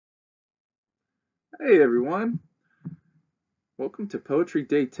Hey everyone, welcome to Poetry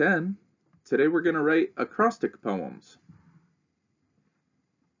Day 10. Today we're going to write acrostic poems.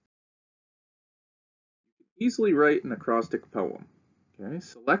 Easily write an acrostic poem. Okay,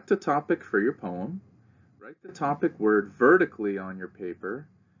 select a topic for your poem. Write the topic word vertically on your paper.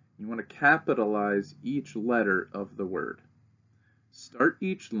 You want to capitalize each letter of the word. Start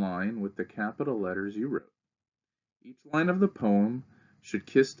each line with the capital letters you wrote. Each line of the poem should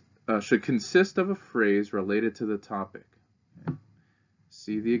consist of a phrase related to the topic. Okay.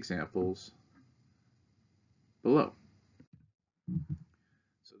 See the examples below.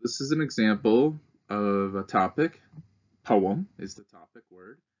 So this is an example of a topic. Poem is the topic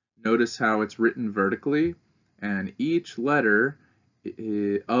word. Notice how it's written vertically, and each letter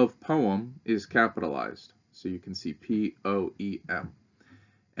of poem is capitalized. So you can see P-O-E-M.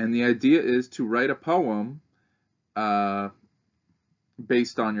 And the idea is to write a poem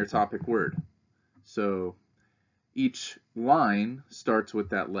based on your topic word. So each line starts with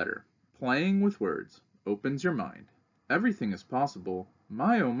that letter. Playing with words opens your mind. Everything is possible.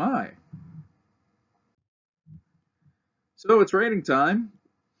 My oh my. So it's writing time.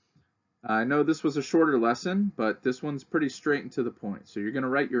 I know this was a shorter lesson, but this one's pretty straight and to the point. So you're going to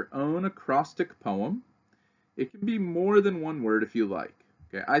write your own acrostic poem. It can be more than one word if you like.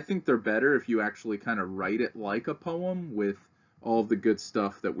 Okay, I think they're better if you actually kind of write it like a poem with all of the good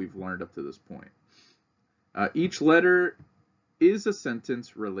stuff that we've learned up to this point. Each letter is a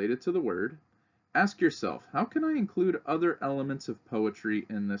sentence related to the word. Ask yourself, how can I include other elements of poetry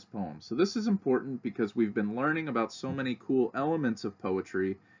in this poem? So this is important because we've been learning about so many cool elements of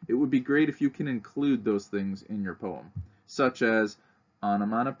poetry. It would be great if you can include those things in your poem, such as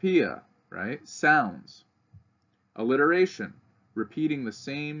onomatopoeia, right? Sounds, alliteration, repeating the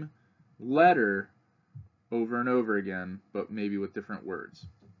same letter over and over again, but maybe with different words.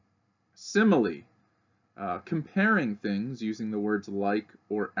 Simile, comparing things using the words like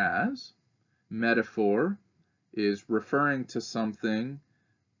or as. Metaphor is referring to something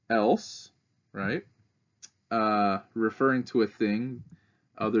else, right? Referring to a thing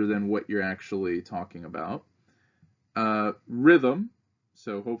other than what you're actually talking about. Rhythm,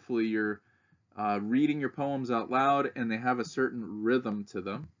 so hopefully you're reading your poems out loud and they have a certain rhythm to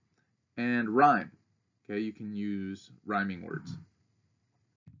them. And rhyme, okay, you can use rhyming words.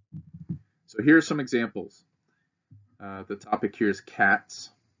 So here are some examples. The topic here is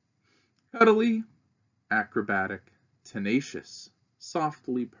cats. Cuddly, acrobatic, tenacious,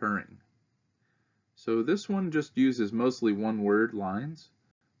 softly purring. So this one just uses mostly one-word lines,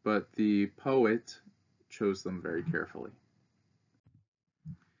 but the poet chose them very carefully.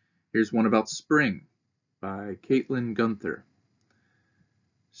 Here's one about spring by Caitlin Gunther.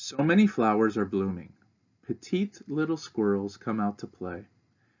 So many flowers are blooming. Petite little squirrels come out to play.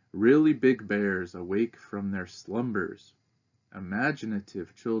 Really big bears awake from their slumbers.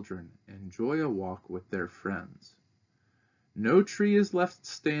 Imaginative children enjoy a walk with their friends. No tree is left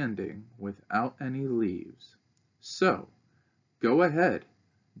standing without any leaves. So, go ahead,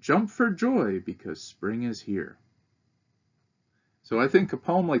 jump for joy because spring is here. So I think a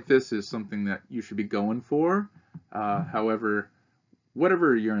poem like this is something that you should be going for. However,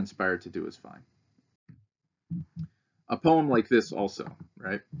 whatever you're inspired to do is fine. A poem like this also,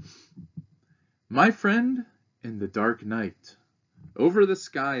 right? My friend in the dark night, over the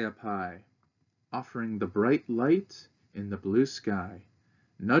sky up high, offering the bright light in the blue sky,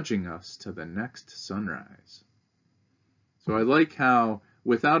 nudging us to the next sunrise. So I like how,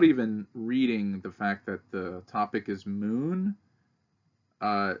 without even reading the fact that the topic is moon,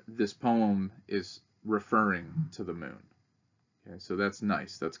 this poem is referring to the moon. Okay, so that's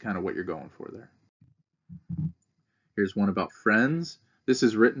nice. That's kind of what you're going for there. Here's one about friends. This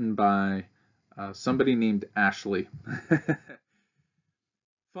is written by somebody named Ashley.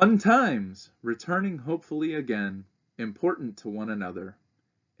 Fun times, returning hopefully again, important to one another,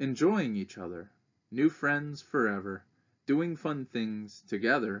 enjoying each other, new friends forever, doing fun things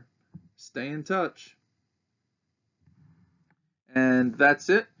together, stay in touch. And that's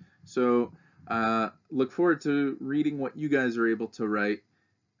it. So look forward to reading what you guys are able to write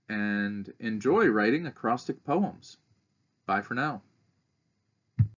and enjoy writing acrostic poems. Bye for now.